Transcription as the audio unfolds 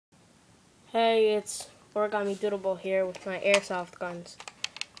Hey, it's Origami Doodleball here with my Airsoft guns.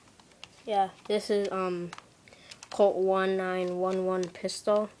 Yeah, this is Colt 1911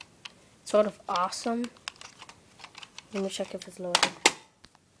 pistol. It's sort of awesome. Let me check if it's loaded.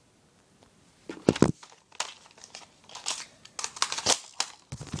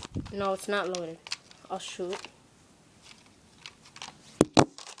 No, it's not loaded. I'll shoot.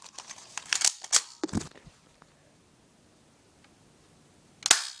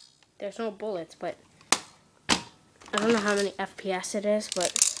 There's no bullets, but I don't know how many FPS it is,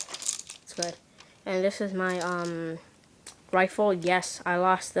 but it's good. And this is my rifle. Yes, I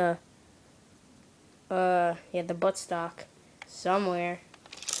lost the the buttstock somewhere.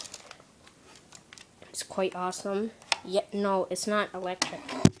 It's quite awesome. Yeah, no, it's not electric.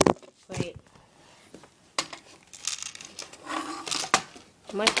 Wait.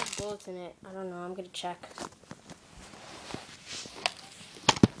 It might have bullets in it. I don't know. I'm gonna check.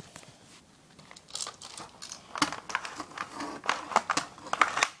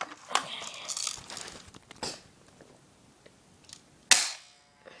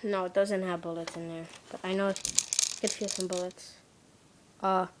 No, it doesn't have bullets in there. But I know it could feel some bullets.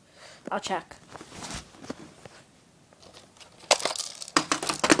 I'll check.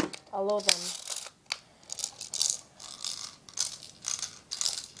 I'll load them.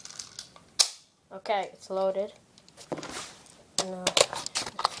 Okay, it's loaded. And this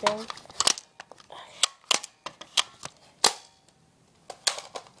thing.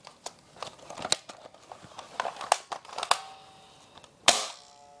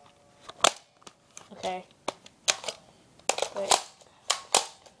 Okay. Wait.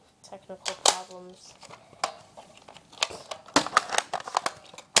 Technical problems.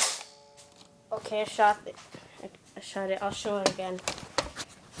 Okay, I shot it. I'll show it again.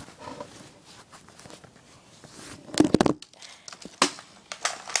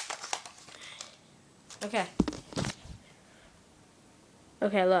 Okay.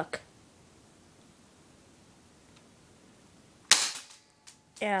 Okay, look.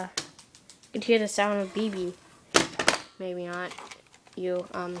 Yeah. You can hear the sound of BB. Maybe not.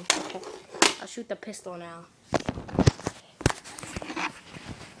 Okay. I'll shoot the pistol now.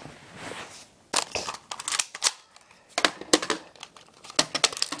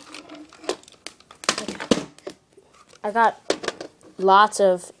 I got lots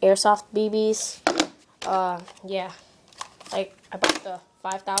of Airsoft BBs. Yeah. Like, I bought the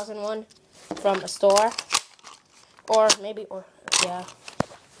 5,000 one from a store. Yeah.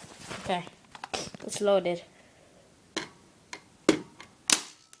 Okay. It's loaded. It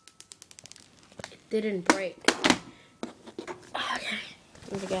didn't break. Okay.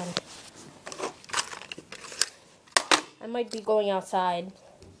 And again. I might be going outside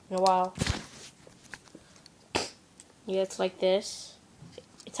in a while. Yeah, it's like this.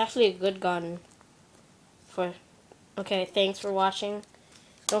 It's actually a good gun. Okay, thanks for watching.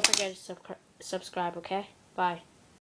 Don't forget to subscribe, okay? Bye.